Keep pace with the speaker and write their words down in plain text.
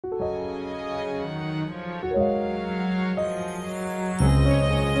The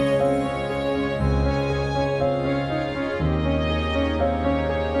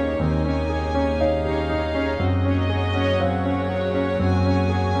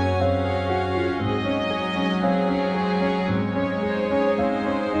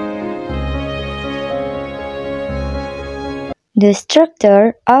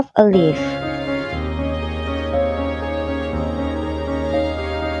structure of a leaf.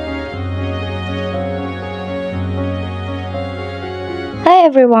 Hi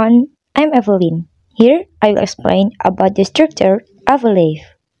everyone, I'm Evelyn. Here I will explain about the structure of a leaf.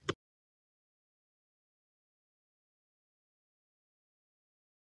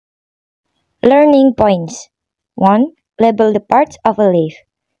 Learning points. 1. Label the parts of a leaf.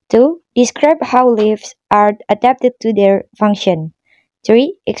 2. Describe how leaves are adapted to their function.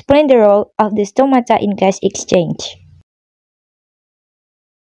 3. Explain the role of the stomata in gas exchange.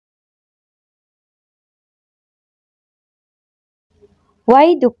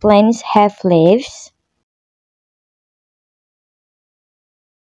 Why do plants have leaves?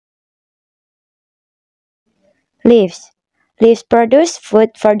 Leaves. Leaves produce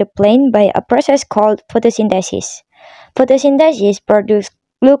food for the plant by a process called photosynthesis. Photosynthesis produces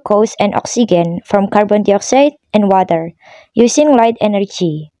glucose and oxygen from carbon dioxide and water, using light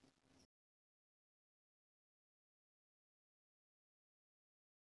energy.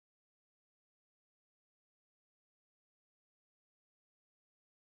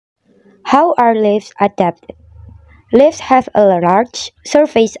 How are leaves adapted? Leaves have a large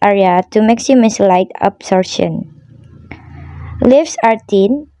surface area to maximize light absorption. Leaves are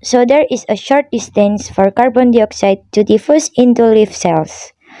thin, so there is a short distance for carbon dioxide to diffuse into leaf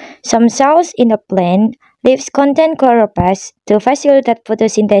cells. Some cells in the plant leaves contain chloroplasts to facilitate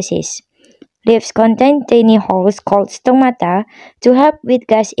photosynthesis. Leaves contain tiny holes called stomata to help with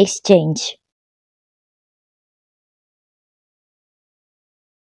gas exchange.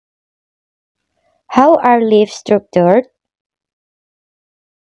 How are leaves structured?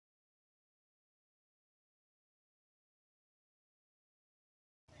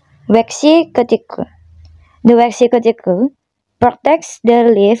 Waxy cuticle. The waxy cuticle protects the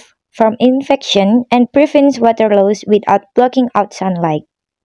leaf from infection and prevents water loss without blocking out sunlight.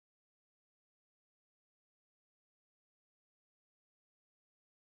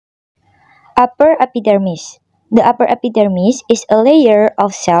 Upper epidermis. The upper epidermis is a layer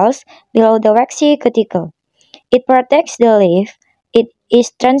of cells below the waxy cuticle. It protects the leaf. It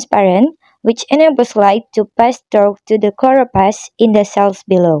is transparent, which enables light to pass through to the chloroplasts in the cells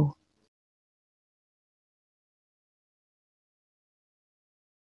below.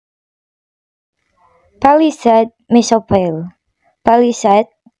 Palisade mesopyle. Palisade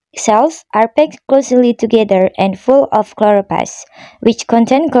cells are packed closely together and full of chloroplasts, which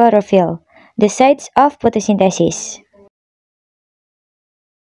contain chlorophyll, the sites of photosynthesis.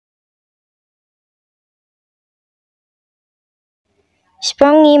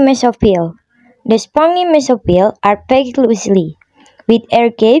 Spongy mesopyle. The spongy mesopyle are packed loosely, with air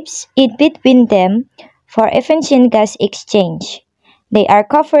gaps in between them for efficient gas exchange. They are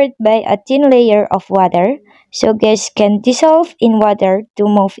covered by a thin layer of water, so gas can dissolve in water to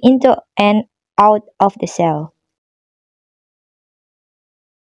move into and out of the cell.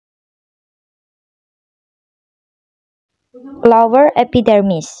 Lower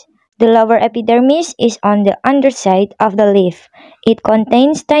epidermis. The lower epidermis is on the underside of the leaf. It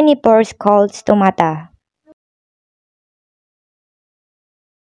contains tiny pores called stomata.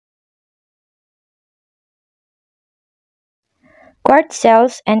 Quartz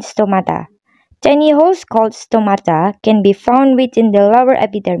cells and stomata. Tiny holes called stomata can be found within the lower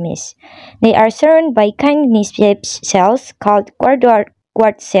epidermis. They are surrounded by kidney-shaped cells called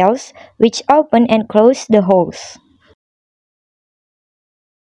quartz cells, which open and close the holes.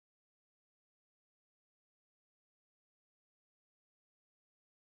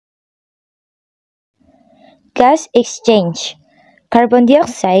 Gas exchange. Carbon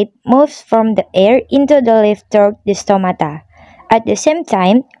dioxide moves from the air into the leaf through the stomata. At the same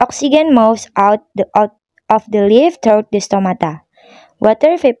time, oxygen moves out of the leaf through the stomata.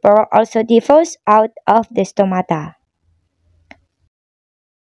 Water vapor also diffuses out of the stomata.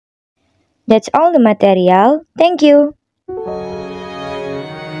 That's all the material. Thank you.